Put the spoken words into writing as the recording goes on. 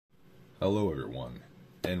Hello everyone,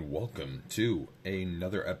 and welcome to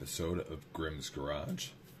another episode of Grimm's Garage.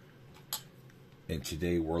 And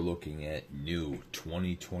today we're looking at new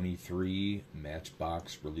 2023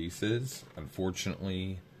 Matchbox releases.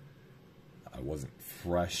 Unfortunately, I wasn't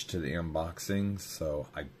fresh to the unboxing, so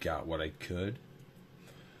I got what I could.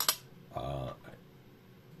 I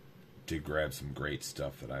did grab some great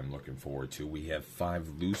stuff that I'm looking forward to. We have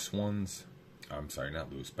 5 loose ones. I'm sorry,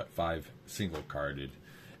 not loose, but 5 single carded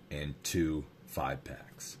and 2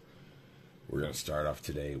 5-packs. We're going to start off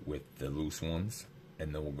today with the loose ones,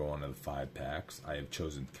 and then we'll go on to the 5-packs. I have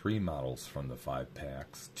chosen 3 models from the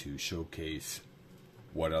 5-packs to showcase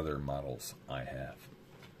what other models I have.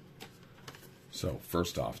 So,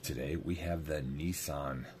 first off today, we have the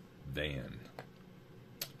Nissan van.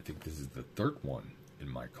 I think this is the 3rd one in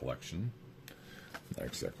my collection. Not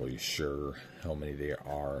exactly sure how many there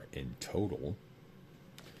are in total.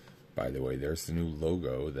 By the way, there's the new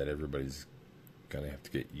logo that everybody's going to have to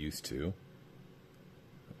get used to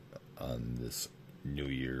on this New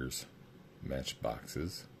Year's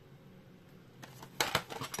Matchboxes.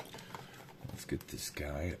 Let's get this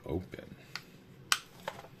guy open.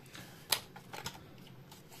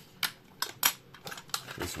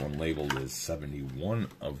 This one labeled as 71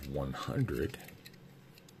 of 100.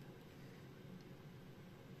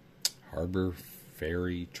 Harbor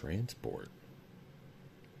Ferry Transport.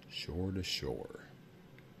 Shore to shore.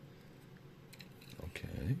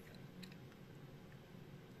 Okay.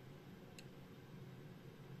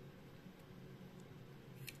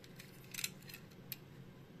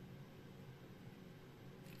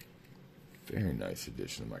 Very nice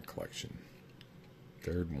addition to my collection.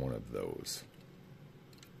 3rd one of those.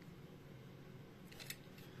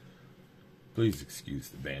 Please excuse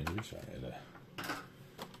the bandage. I had a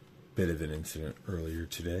bit of an incident earlier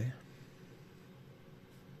today.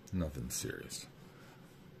 Nothing serious.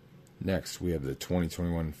 Next, we have the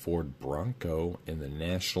 2021 Ford Bronco in the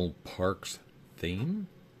National Parks theme.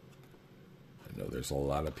 I know there's a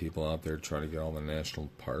lot of people out there trying to get all the National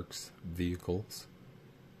Parks vehicles.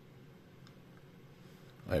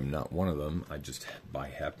 I am not one of them. I just, by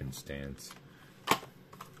happenstance,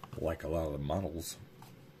 like a lot of the models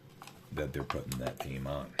that they're putting that theme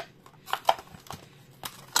on.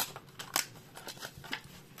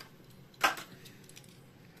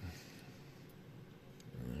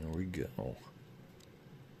 There we go.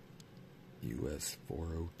 US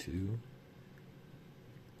 402.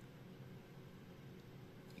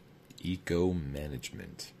 Eco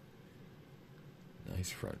Management. Nice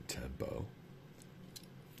front tempo.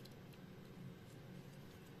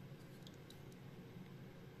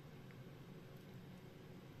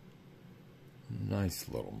 Nice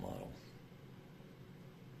little model.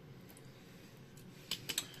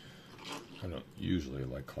 I don't usually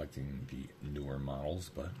like collecting the newer models,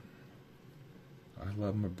 but I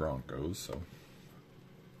love my Broncos, so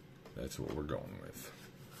that's what we're going with.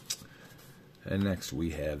 And next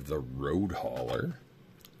we have the Road Hauler.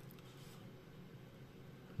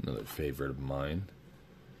 Another favorite of mine.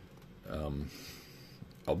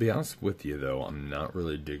 I'll be honest with you though, I'm not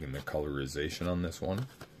really digging the colorization on this one.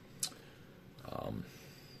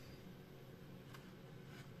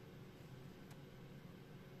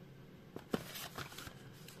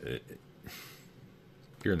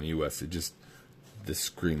 Here in the U.S., this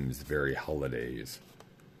screams very holidays,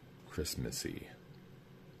 Christmassy.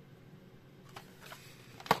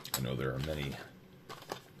 I know there are many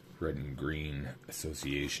red and green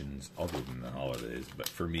associations other than the holidays, but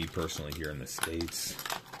for me personally here in the States,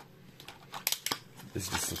 this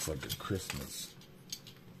just looks like a Christmas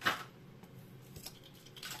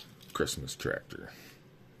tractor.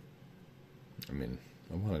 I mean,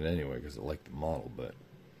 I want it anyway because I like the model, but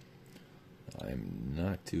I'm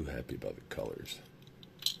not too happy about the colors.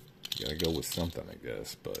 Gotta go with something, I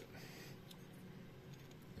guess, but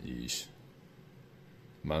yeesh.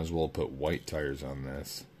 Might as well put white tires on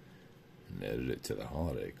this and edit it to the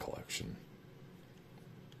holiday collection.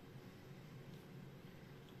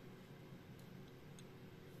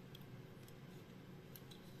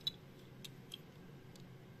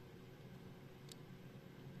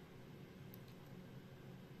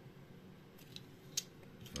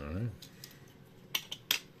 Alright.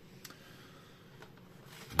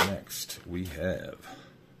 Next, we have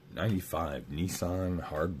 95 Nissan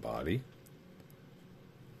Hardbody.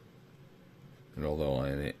 And although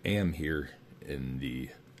I am here in the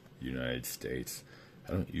United States,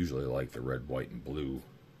 I don't usually like the red, white, and blue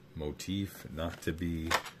motif. Not to be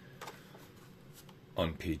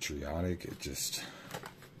unpatriotic, it just,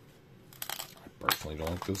 I personally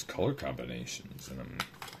don't like those color combinations, and I'm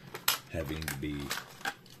having to be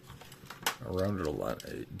around it a lot.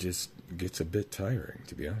 It just gets a bit tiring,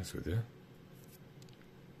 to be honest with you.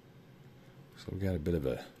 So we got a bit of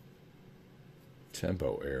a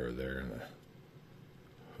tempo error there, and the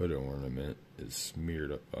hood ornament is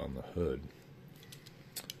smeared up on the hood.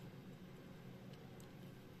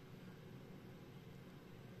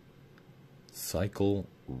 Cycle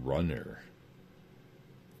Runner.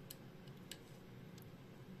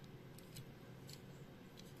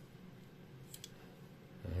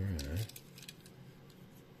 Alright.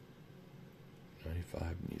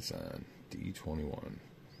 95 Nissan D21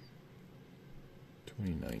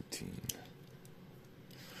 2019.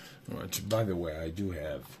 Which, by the way, I do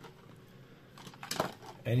have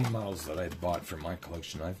any models that I bought for my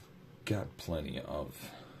collection. I've got plenty of,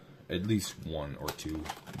 at least one or two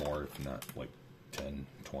more, if not like 10,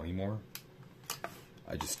 20 more.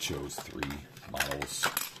 I just chose 3 models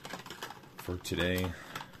for today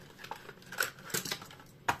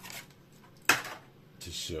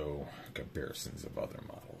to show comparisons of other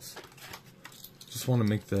models. Just want to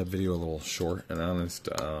make the video a little short and honest,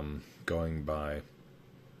 going by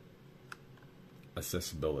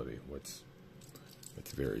accessibility, what's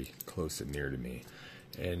very close and near to me.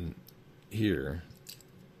 And here,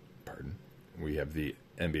 we have the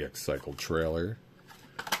MBX Cycle trailer.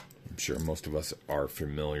 I'm sure most of us are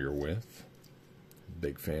familiar with,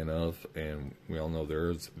 big fan of, and we all know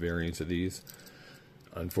there's variants of these.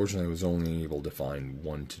 Unfortunately, I was only able to find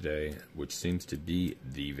one today, which seems to be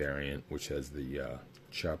the variant which has the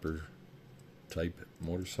chopper type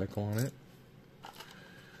motorcycle on it.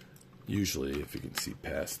 Usually, if you can see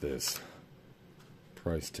past this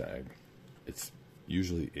price tag, it's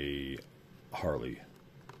usually a Harley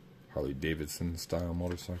Davidson style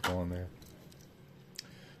motorcycle on there.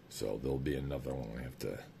 So there'll be another one I have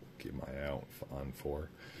to keep my eye out on for.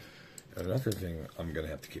 And another thing I'm going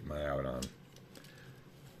to have to keep my eye out on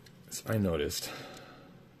is I noticed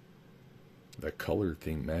the color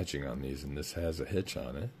theme matching on these, and this has a hitch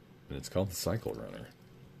on it, and it's called the Cycle Runner.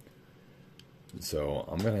 So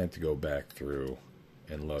I'm going to have to go back through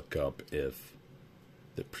and look up if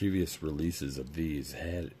the previous releases of these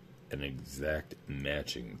had an exact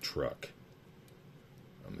matching truck.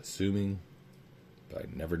 I'm assuming, but I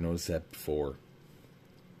never noticed that before.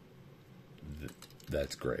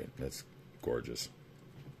 That's great. That's gorgeous.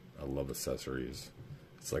 I love accessories.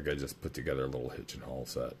 It's like I just put together a little hitch and haul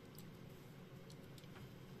set.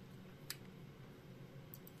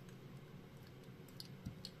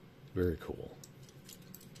 Very cool.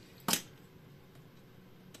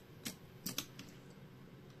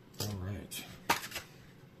 Alright.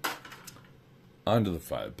 On to the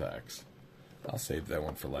 5-packs. I'll save that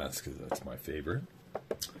one for last because that's my favorite.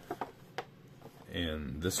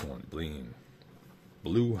 And this one being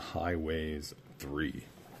Blue Highways 3.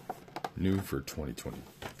 New for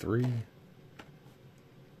 2023.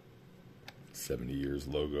 70 years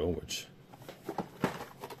logo, which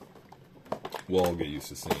we'll all get used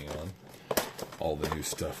to seeing on all the new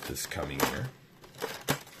stuff this coming year.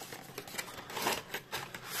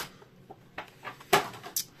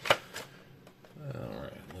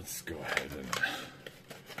 Alright, let's go ahead and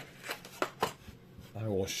I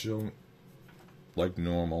will show, like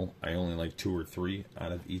normal, I only like 2 or 3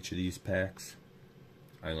 out of each of these packs.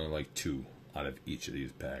 I only like 2 out of each of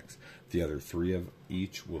these packs. The other 3 of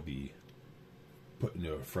each will be put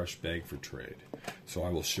into a fresh bag for trade. So I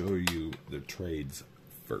will show you the trades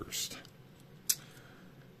first.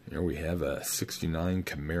 Here we have a 69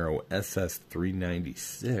 Camaro SS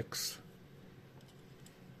 396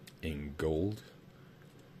 in gold,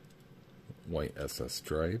 white SS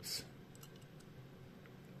stripes.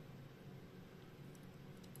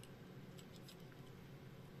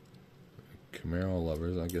 Camaro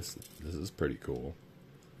lovers, I guess this is pretty cool.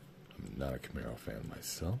 I'm not a Camaro fan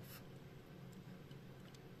myself,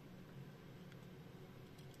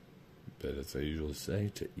 but as I usually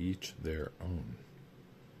say, to each their own.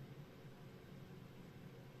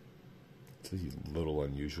 It's a little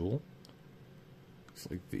unusual.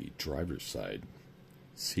 It's like the driver's side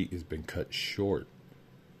seat has been cut short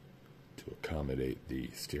to accommodate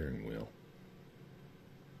the steering wheel.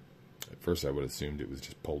 At first I would have assumed it was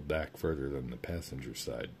just pulled back further than the passenger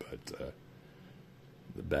side, but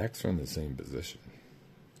the backs are in the same position.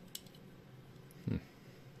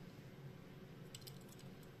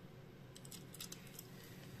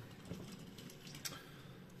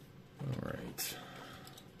 Alright.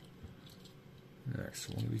 Next,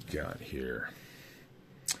 what do we got here?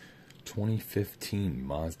 2015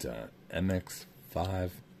 Mazda MX-5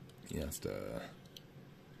 Fiesta.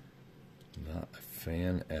 Not a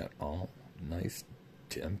fan at all. Nice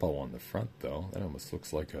tempo on the front, though. That almost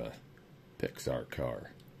looks like a Pixar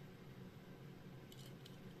car.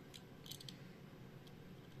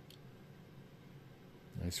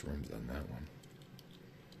 Nice rims on that one.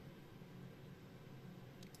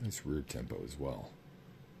 Nice rear tempo as well.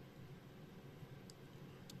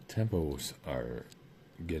 Tempos are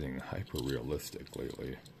getting hyper realistic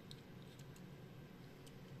lately.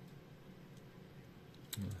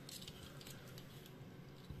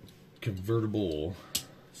 Convertible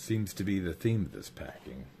seems to be the theme of this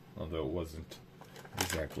packing, although it wasn't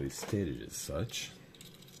exactly stated as such.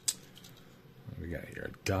 What do we got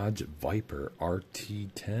here? Dodge Viper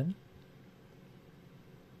RT10.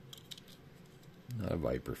 Not a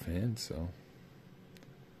Viper fan, so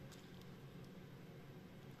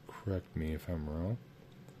correct me if I'm wrong.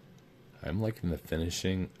 I'm liking the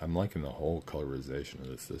finishing. I'm liking the whole colorization of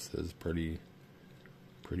this. This is pretty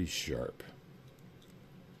sharp.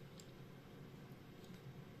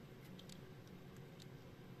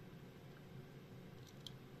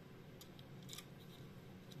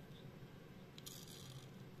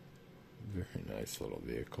 Very nice little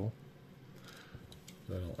vehicle.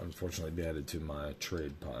 That'll unfortunately be added to my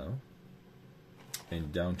trade pile.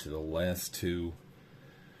 And down to the last two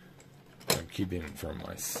I'm keeping for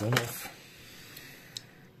myself.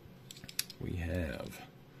 We have,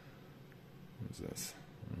 what is this?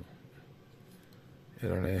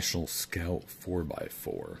 International Scout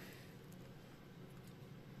 4x4.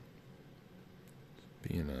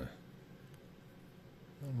 Being a,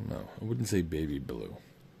 I don't know, I wouldn't say baby blue.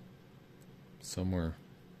 Somewhere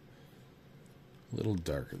a little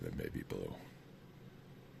darker than baby blue.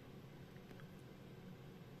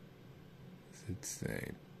 Does it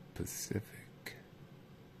say Pacific?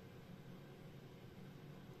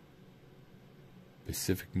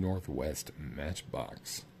 Pacific Northwest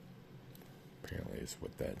Matchbox. Apparently is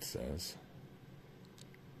what that says.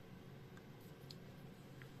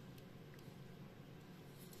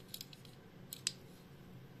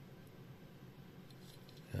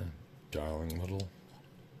 Yeah, darling little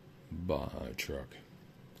Baja truck.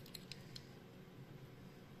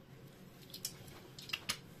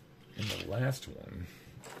 And the last one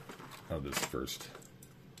of this first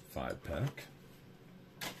 5-pack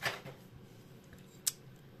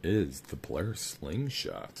is the Polaris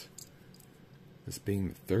Slingshot. This being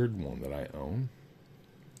the third one that I own.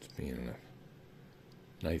 It's being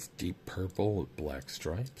a nice deep purple with black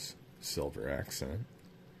stripes, silver accent.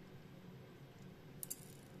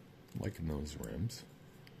 Liking those rims.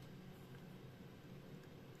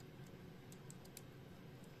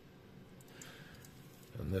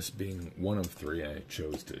 And this being one of 3 I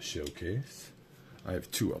chose to showcase. I have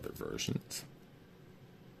 2 other versions.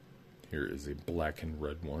 Here is a black and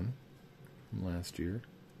red one from last year,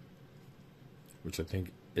 which I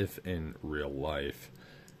think, if in real life,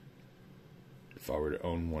 if I were to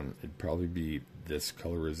own one, it'd probably be this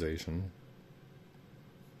colorization.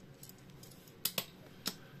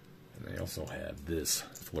 And I also have this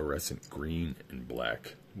fluorescent green and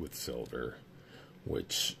black with silver,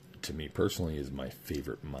 which to me personally is my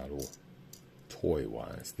favorite model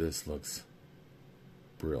toy-wise. This looks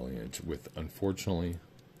brilliant. With, unfortunately,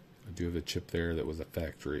 I do have a chip there that was a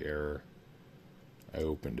factory error. I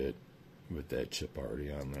opened it with that chip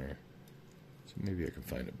already on there, so maybe I can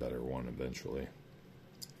find a better one eventually.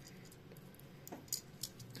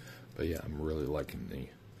 But yeah, I'm really liking the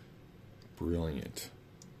brilliant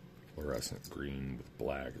fluorescent green with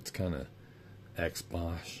black. It's kind of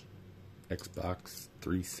Xbox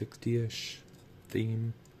 360-ish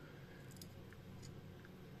theme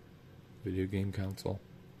video game console.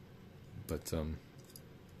 But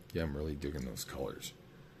yeah, I'm really digging those colors.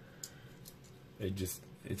 It's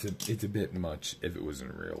a bit much if it was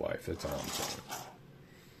in real life. That's all I'm saying.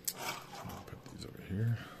 I'll put these over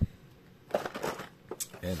here.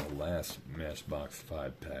 And the last Matchbox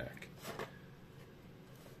 5-pack.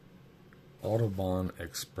 Autobahn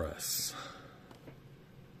Express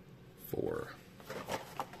 4.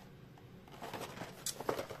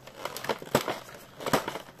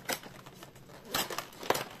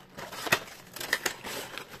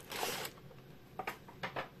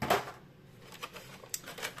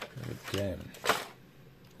 Again,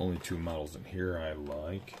 only 2 models in here I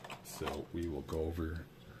like, so we will go over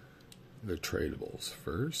the tradables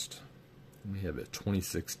first. We have a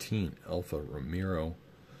 2016 Alfa Romeo.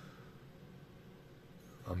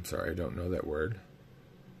 I'm sorry, I don't know that word.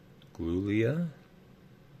 Giulia.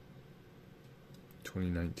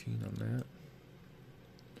 2019 on that.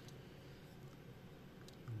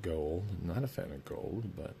 Gold. Not a fan of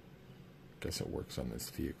gold, but I guess it works on this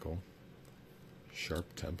vehicle.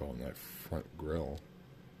 Sharp tempo on that front grille.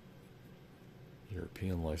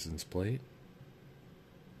 European license plate.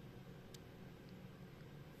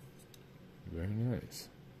 Very nice.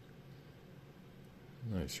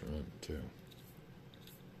 Nice rim, too.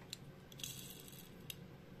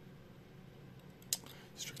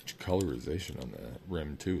 colorization on the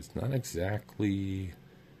rim too. It's not exactly,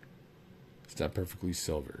 it's not perfectly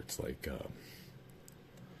silver. It's like I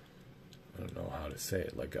don't know how to say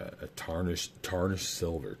it, like a tarnished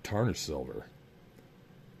silver.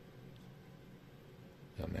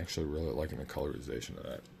 I'm actually really liking the colorization of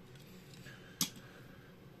that.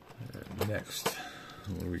 And next,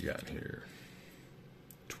 what do we got here?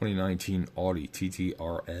 2019 Audi TT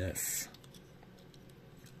RS.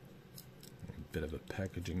 A bit of a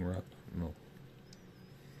packaging rub. No.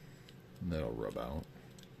 That'll rub out.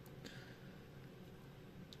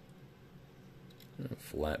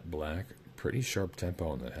 Flat black. Pretty sharp tempo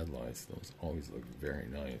on the headlights. Those always look very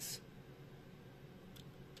nice.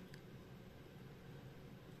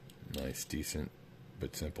 Nice, decent,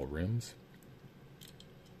 but simple rims.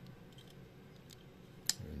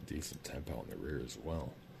 And decent tempo on the rear as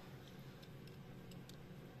well.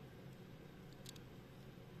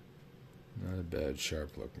 Not a bad,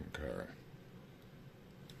 sharp looking car.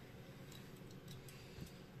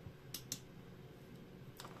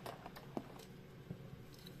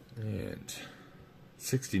 And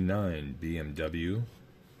 69 BMW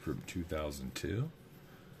from 2002.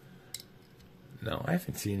 Now, I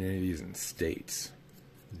haven't seen any of these in States,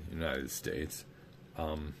 the United States.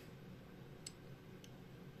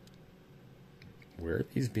 Where are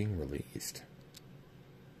these being released?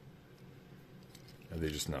 Are they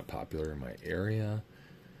just not popular in my area?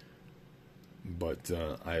 But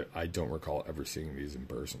I don't recall ever seeing these in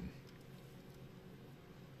person.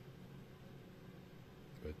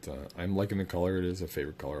 But I'm liking the color. It is a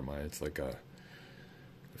favorite color of mine. It's like a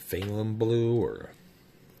Phelan blue or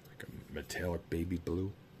like a metallic baby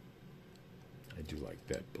blue. I do like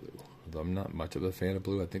that blue. Although I'm not much of a fan of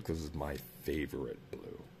blue. I think this is my favorite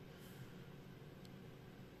blue.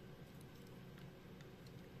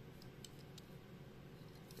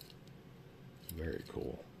 Very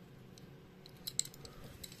cool.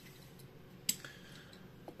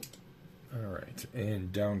 Alright,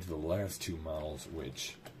 and down to the last two models,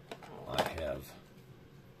 which I have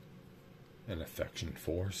an affection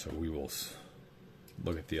for, so we will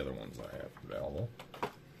look at the other ones I have available.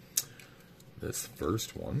 This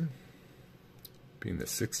first one being the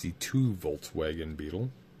 62 Volkswagen Beetle.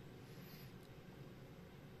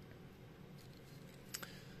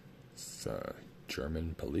 It's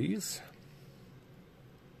German police.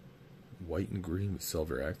 White and green with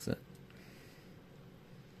silver accent.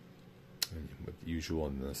 And with usual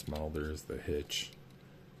in this model, there is the hitch.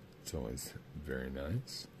 It's always very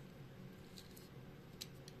nice.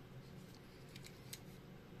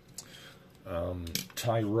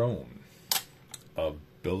 Tyrone of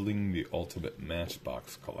Building the Ultimate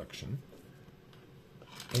Matchbox Collection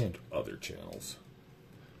and other channels.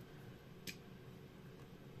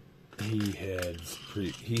 He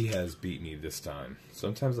has beat me this time.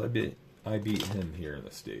 Sometimes I beat him here in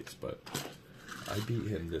the States, but I beat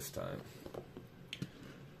him this time.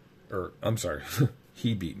 Or, I'm sorry,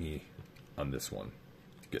 he beat me on this one,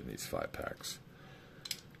 getting these 5-packs.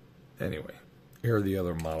 Anyway, here are the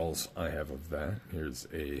other models I have of that. Here's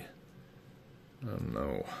a, I don't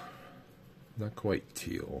know, not quite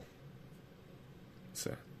teal. It's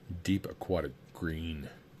a deep aquatic green,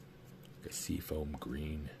 like a seafoam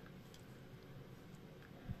green.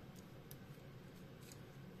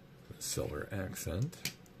 Silver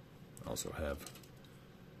accent. Also have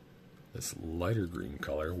this lighter green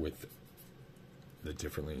color with the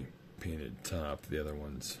differently painted top. The other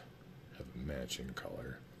ones have a matching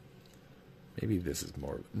color. Maybe this is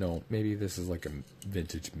more, no, maybe this is like a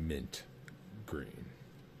vintage mint green.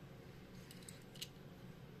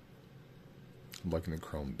 I'm liking the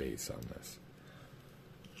chrome base on this.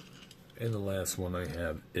 And the last one I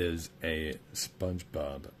have is a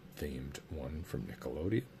SpongeBob themed one from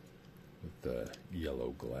Nickelodeon with the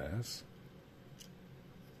yellow glass.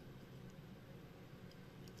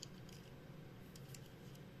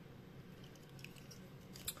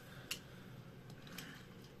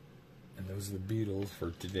 And those are the Beetles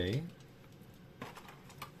for today.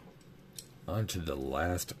 On to the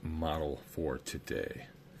last model for today.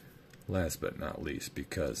 Last but not least,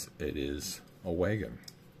 because it is a wagon.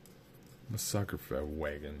 I'm a sucker for a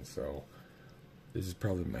wagon, so this is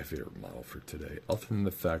probably my favorite model for today. Other than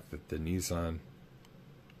the fact that the Nissan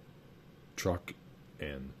truck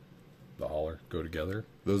and the hauler go together.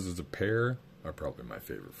 Those as a pair are probably my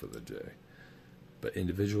favorite for the day. But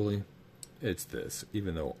individually, it's this.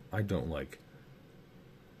 Even though I don't like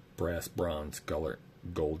brass, bronze,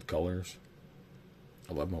 gold colors,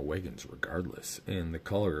 I love my wagons regardless. And the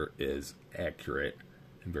color is accurate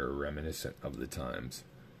and very reminiscent of the times.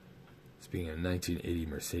 This being a 1980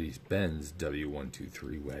 Mercedes-Benz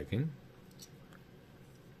W123 wagon.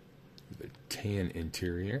 with a tan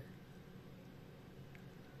interior.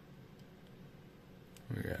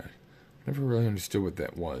 Oh my god. Never really understood what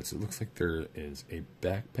that was. It looks like there is a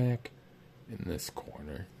backpack in this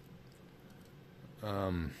corner.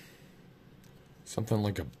 Something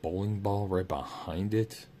like a bowling ball right behind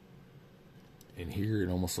it. And here it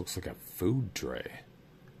almost looks like a food tray.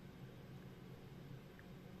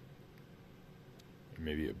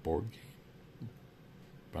 Maybe a board game.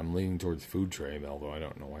 But I'm leaning towards food tray, although I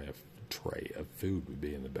don't know why a tray of food would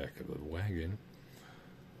be in the back of the wagon.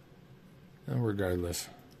 Regardless,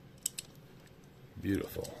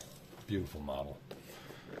 beautiful, beautiful model.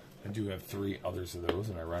 I do have 3 others of those,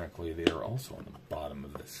 and ironically, they are also on the bottom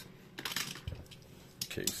of this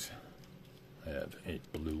case. I have a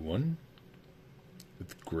blue one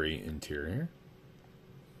with gray interior.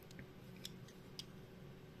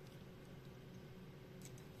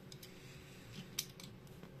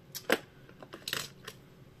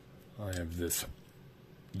 I have this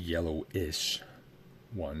yellowish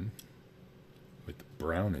one with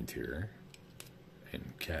brown interior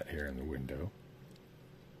and cat hair in the window.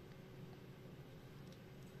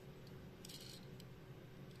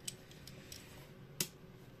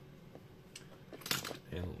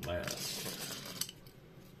 And last,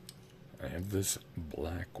 I have this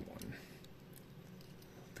black one,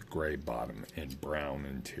 the gray bottom and brown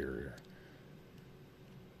interior.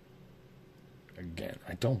 Again,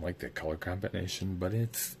 I don't like that color combination, but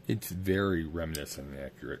it's very reminiscent and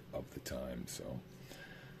accurate of the time, so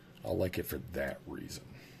I'll like it for that reason.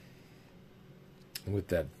 And with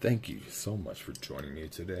that, thank you so much for joining me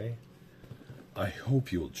today. I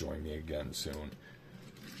hope you'll join me again soon.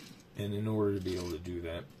 And in order to be able to do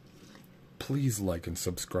that, please like and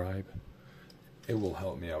subscribe. It will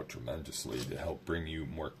help me out tremendously to help bring you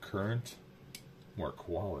more current, more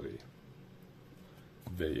quality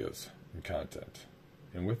videos and content.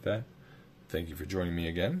 And with that, thank you for joining me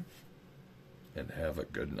again, and have a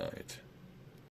good night.